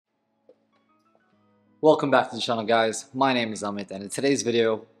Welcome back to the channel, guys. My name is Amit, and in today's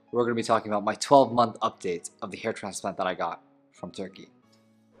video we're going to be talking about my 12-month update of the hair transplant that I got from Turkey.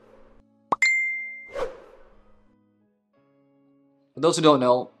 For those who don't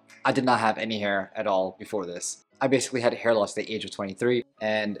know, I did not have any hair at all before this. I basically had hair loss at the age of 23,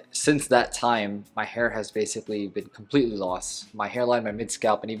 and since that time my hair has basically been completely lost. My hairline, my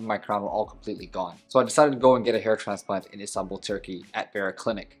mid-scalp, and even my crown were all completely gone. So I decided to go and get a hair transplant in Istanbul, Turkey at Vera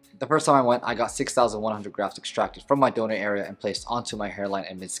Clinic. The first time I went, I got 6,100 grafts extracted from my donor area and placed onto my hairline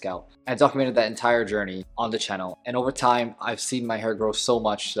and mid-scalp. I documented that entire journey on the channel, and over time I've seen my hair grow so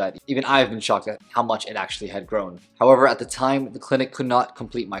much that even I've been shocked at how much it actually had grown. However, at the time the clinic could not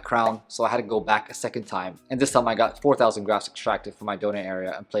complete my crown, so I had to go back a second time, and this time I got 4,000 grafts extracted from my donor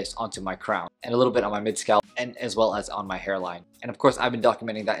area and placed onto my crown, and a little bit on my mid-scalp and as well as on my hairline. And of course I've been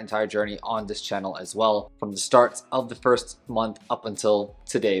documenting that entire journey on this channel as well, from the start of the first month up until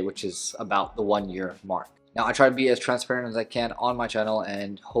today, which is about the 1-year mark. Now I try to be as transparent as I can on my channel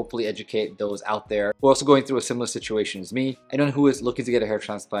and hopefully educate those out there who are also going through a similar situation as me. Anyone who is looking to get a hair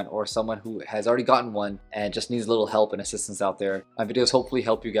transplant or someone who has already gotten one and just needs a little help and assistance out there, my videos hopefully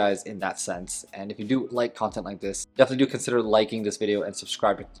help you guys in that sense. And if you do like content like this, definitely do consider liking this video and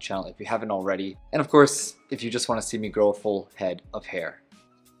subscribing to the channel if you haven't already. And of course, if you just want to see me grow a full head of hair.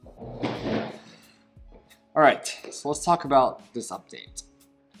 Alright, so let's talk about this update.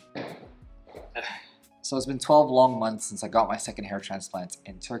 So it's been 12 long months since I got my second hair transplant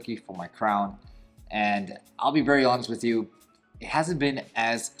in Turkey for my crown, and I'll be very honest with you, it hasn't been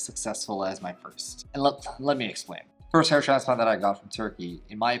as successful as my first. And let me explain. First hair transplant that I got from Turkey,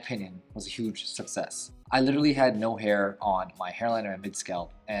 in my opinion, was a huge success. I literally had no hair on my hairline and my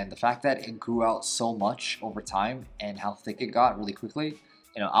mid-scalp, and the fact that it grew out so much over time and how thick it got really quickly,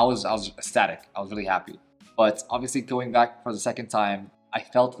 I was ecstatic. I was really happy. But obviously going back for the second time, I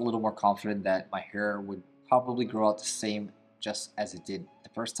felt a little more confident that my hair would probably grow out the same just as it did the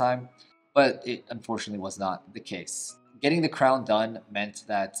first time, but it unfortunately was not the case. Getting the crown done meant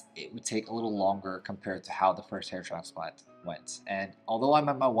that it would take a little longer compared to how the first hair transplant went. And although I'm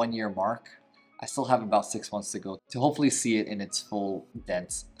at my 1-year mark, I still have about 6 months to go to hopefully see it in its full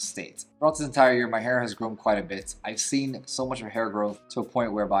dense state. Throughout this entire year, my hair has grown quite a bit. I've seen so much of hair growth to a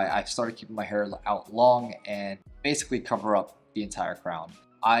point whereby I've started keeping my hair out long and basically cover up the entire crown.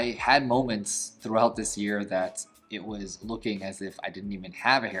 I had moments throughout this year that it was looking as if I didn't even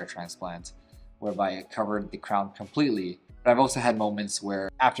have a hair transplant, whereby it covered the crown completely. But I've also had moments where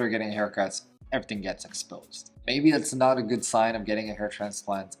after getting haircuts, everything gets exposed. Maybe that's not a good sign of getting a hair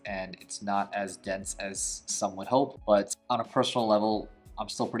transplant and it's not as dense as some would hope, but on a personal level, I'm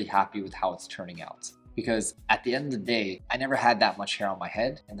still pretty happy with how it's turning out. Because at the end of the day, I never had that much hair on my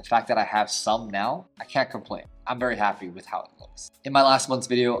head, and the fact that I have some now, I can't complain. I'm very happy with how it looks. In my last month's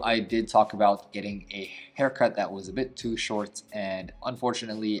video, I did talk about getting a haircut that was a bit too short, and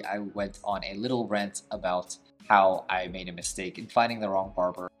unfortunately, I went on a little rant about how I made a mistake in finding the wrong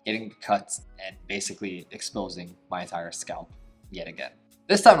barber, getting the cuts, and basically exposing my entire scalp yet again.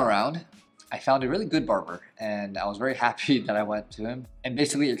 This time around, I found a really good barber, and I was very happy that I went to him and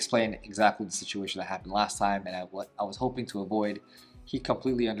basically explained exactly the situation that happened last time and what I was hoping to avoid. He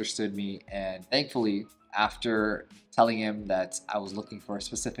completely understood me, and thankfully, after telling him that I was looking for a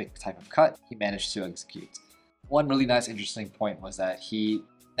specific type of cut, he managed to execute. One really nice interesting point was that he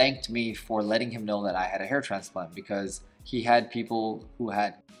thanked me for letting him know that I had a hair transplant, because he had people who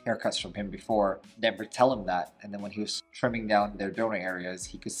had haircuts from him before never tell him that, and then when he was trimming down their donor areas,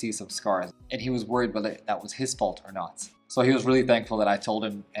 he could see some scars, and he was worried whether that was his fault or not. So he was really thankful that I told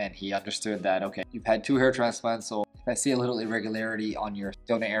him, and he understood that, okay, you've had 2 hair transplants, so if I see a little irregularity on your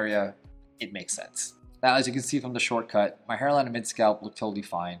donor area, it makes sense. Now, as you can see from the shortcut, my hairline and mid-scalp look totally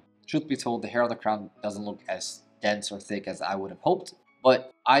fine. Truth be told, the hair on the crown doesn't look as dense or thick as I would have hoped,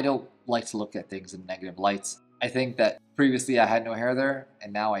 but I don't like to look at things in negative lights. I think that previously I had no hair there,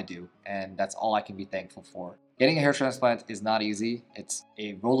 and now I do, and that's all I can be thankful for. Getting a hair transplant is not easy. It's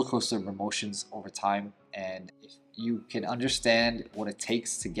a roller coaster of emotions over time, and if you can understand what it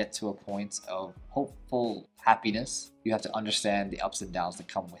takes to get to a point of hopeful happiness, you have to understand the ups and downs that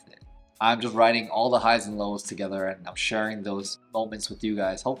come with it. I'm just writing all the highs and lows together, and I'm sharing those moments with you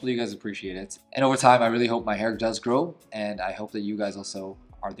guys. Hopefully you guys appreciate it. And over time, I really hope my hair does grow, and I hope that you guys also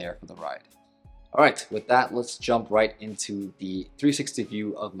are there for the ride. Alright, with that, let's jump right into the 360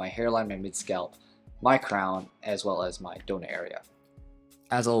 view of my hairline, my mid-scalp, my crown, as well as my donor area.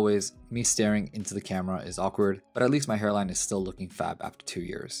 As always, me staring into the camera is awkward, but at least my hairline is still looking fab after 2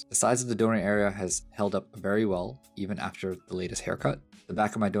 years. The size of the donor area has held up very well, even after the latest haircut. The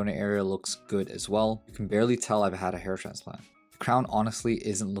back of my donor area looks good as well. You can barely tell I've had a hair transplant. The crown honestly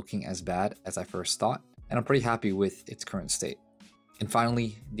isn't looking as bad as I first thought. and I'm pretty happy with its current state. And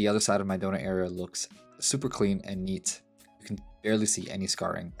finally, the other side of my donor area looks super clean and neat. You can barely see any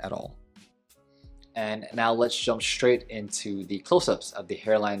scarring at all. And now let's jump straight into the close-ups of the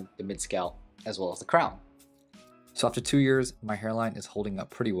hairline, the mid-scalp, as well as the crown. So after 2 years, my hairline is holding up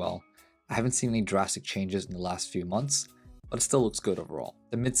pretty well. I haven't seen any drastic changes in the last few months, but it still looks good overall.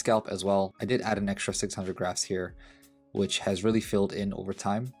 The mid-scalp as well, I did add an extra 600 grafts here, which has really filled in over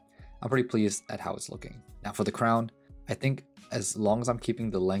time. I'm pretty pleased at how it's looking. Now for the crown, I think as long as I'm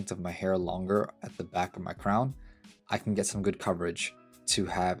keeping the length of my hair longer at the back of my crown, I can get some good coverage to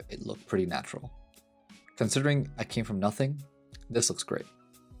have it look pretty natural. Considering I came from nothing, this looks great.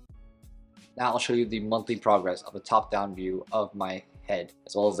 Now I'll show you the monthly progress of the top-down view of my head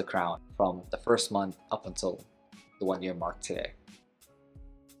as well as the crown from the first month up until the 1 year mark today.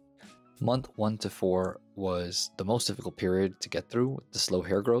 Month 1 to 4 was the most difficult period to get through with the slow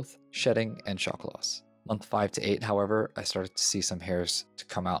hair growth, shedding, and shock loss. Month 5 to 8, however, I started to see some hairs to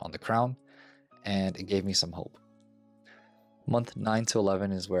come out on the crown, and it gave me some hope. Month 9 to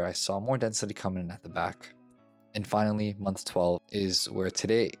 11 is where I saw more density coming in at the back. And finally, month 12 is where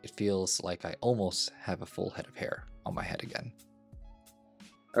today it feels like I almost have a full head of hair on my head again.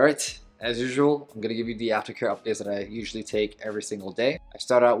 Alright, as usual, I'm going to give you the aftercare updates that I usually take every single day. I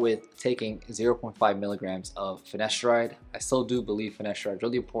start out with taking 0.5 milligrams of finasteride. I still do believe finasteride is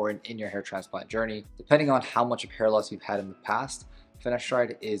really important in your hair transplant journey. Depending on how much of hair loss you've had in the past,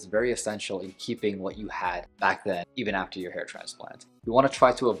 finasteride is very essential in keeping what you had back then, even after your hair transplant. You want to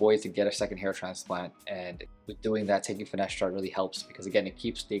try to avoid to get a second hair transplant, and with doing that, taking finasteride really helps because again, it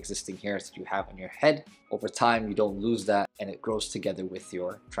keeps the existing hairs that you have on your head. Over time, you don't lose that and it grows together with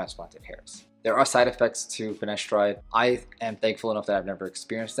your transplanted hairs. There are side effects to finasteride. I am thankful enough that I've never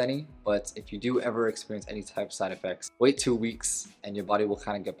experienced any, but if you do ever experience any type of side effects, wait 2 weeks and your body will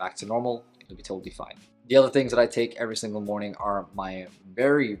kind of get back to normal. It'll be totally fine. The other things that I take every single morning are my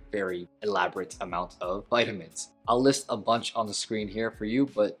very, very elaborate amount of vitamins. I'll list a bunch on the screen here for you,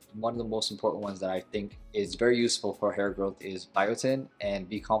 but one of the most important ones that I think is very useful for hair growth is biotin and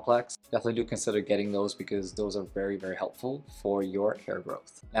B complex. Definitely do consider getting those because those are very, very helpful for your hair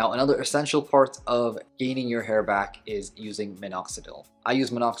growth. Now, another essential part of gaining your hair back is using minoxidil. I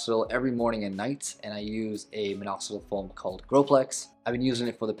use minoxidil every morning and night, and I use a minoxidil foam called Groplex. I've been using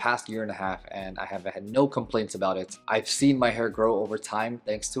it for the past 1.5 years and I have had no complaints about it. I've seen my hair grow over time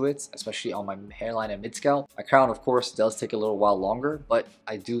thanks to it, especially on my hairline and mid-scalp. My crown, of course, does take a little while longer, but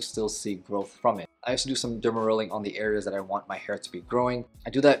I do still see growth from it. I also do some derma rolling on the areas that I want my hair to be growing.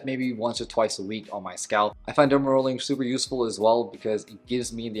 I do that maybe once or twice a week on my scalp. I find derma rolling super useful as well because it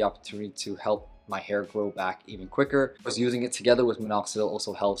gives me the opportunity to help my hair grow back even quicker. Of course, using it together with minoxidil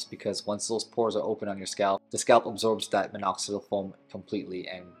also helps because once those pores are open on your scalp, the scalp absorbs that minoxidil foam completely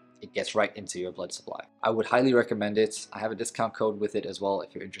and it gets right into your blood supply. I would highly recommend it. I have a discount code with it as well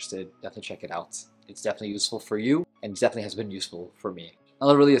if you're interested. Definitely check it out. It's definitely useful for you and definitely has been useful for me.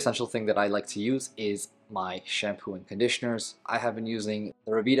 Another really essential thing that I like to use is my shampoo and conditioners. I have been using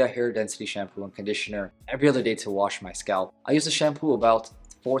the Revita hair density shampoo and conditioner every other day to wash my scalp. I use the shampoo about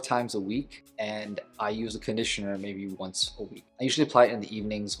 4 times a week and I use the conditioner maybe once a week. I usually apply it in the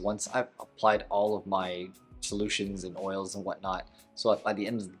evenings once I've applied all of my solutions and oils and whatnot. So by the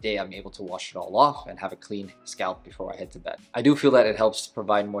end of the day, I'm able to wash it all off and have a clean scalp before I head to bed. I do feel that it helps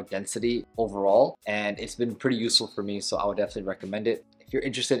provide more density overall and it's been pretty useful for me, so I would definitely recommend it. If you're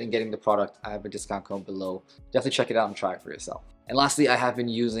interested in getting the product, I have a discount code below. Definitely check it out and try it for yourself. And lastly, I have been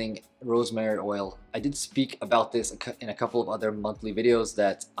using rosemary oil. I did speak about this in a couple of other monthly videos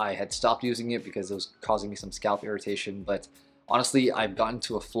that I had stopped using it because it was causing me some scalp irritation, but honestly, I've gotten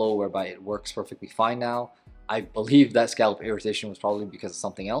to a flow whereby it works perfectly fine now. I believe that scalp irritation was probably because of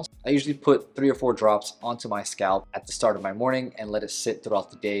something else. I usually put 3 or 4 drops onto my scalp at the start of my morning and let it sit throughout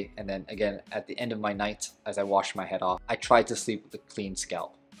the day. And then again, at the end of my night, as I wash my head off, I try to sleep with a clean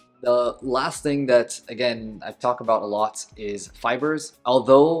scalp. The last thing that, again, I've talked about a lot is fibers.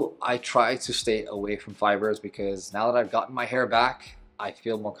 Although I try to stay away from fibers because now that I've gotten my hair back, I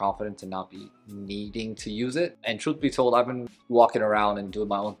feel more confident to not be needing to use it. And truth be told, I've been walking around and doing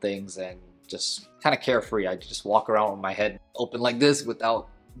my own things and just kind of carefree. I just walk around with my head open like this without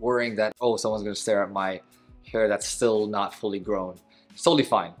worrying that, oh, someone's gonna stare at my hair that's still not fully grown. It's totally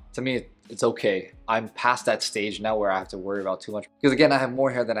fine. To me, it's okay. I'm past that stage now where I have to worry about too much. Because again, I have more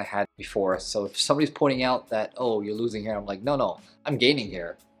hair than I had before. So if somebody's pointing out that, oh, you're losing hair, I'm like, no, I'm gaining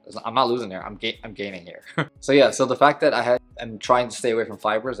hair. I'm not losing hair, I'm gaining hair. So yeah, so the fact that I'm trying to stay away from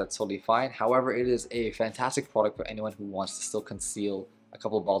fibers, that's totally fine. However, it is a fantastic product for anyone who wants to still conceal a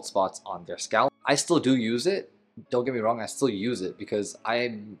couple of bald spots on their scalp. I still do use it. Don't get me wrong, I still use it because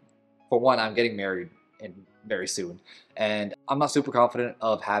for one, I'm getting married in very soon. And I'm not super confident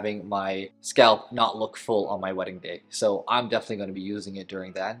of having my scalp not look full on my wedding day. So I'm definitely going to be using it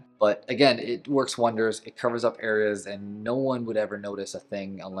during that. But again, it works wonders. It covers up areas and no one would ever notice a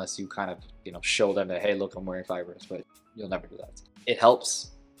thing unless you kind of, show them that, hey, look, I'm wearing fibers, but you'll never do that. It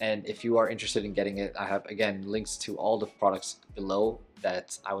helps. And if you are interested in getting it, I have, again, links to all the products below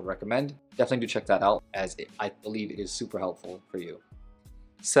that I would recommend. Definitely do check that out, as I believe it is super helpful for you.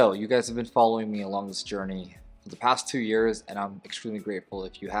 So you guys have been following me along this journey for the past 2 years, and I'm extremely grateful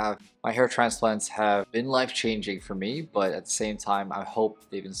if you have. My hair transplants have been life-changing for me, but at the same time, I hope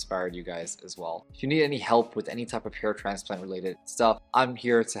they've inspired you guys as well. If you need any help with any type of hair transplant related stuff, I'm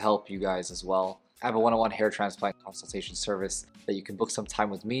here to help you guys as well. I have a one-on-one hair transplant consultation service that you can book some time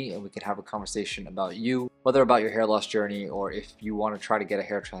with me and we can have a conversation about you, whether about your hair loss journey or if you want to try to get a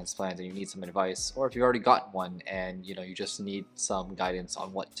hair transplant and you need some advice, or if you already got one and you just need some guidance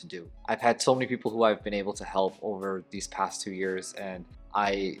on what to do. I've had so many people who I've been able to help over these past 2 years, and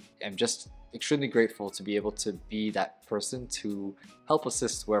I am just extremely grateful to be able to be that person to help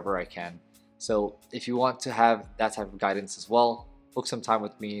assist wherever I can. So if you want to have that type of guidance as well, book some time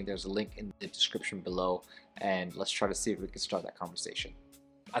with me. There's a link in the description below, and let's try to see if we can start that conversation.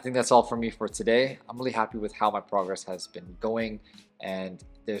 I think that's all for me for today. I'm really happy with how my progress has been going, and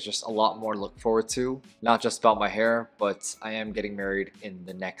there's just a lot more to look forward to. Not just about my hair, but I am getting married in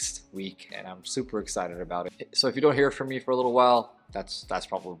the next week and I'm super excited about it. So if you don't hear from me for a little while, that's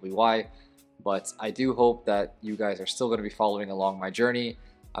probably why. But I do hope that you guys are still going to be following along my journey.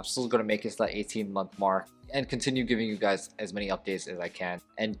 I'm still going to make it to that 18-month mark and continue giving you guys as many updates as I can,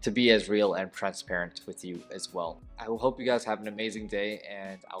 and to be as real and transparent with you as well. I will hope you guys have an amazing day,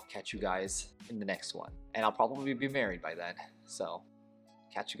 and I'll catch you guys in the next one. And I'll probably be married by then, so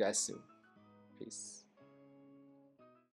catch you guys soon. Peace.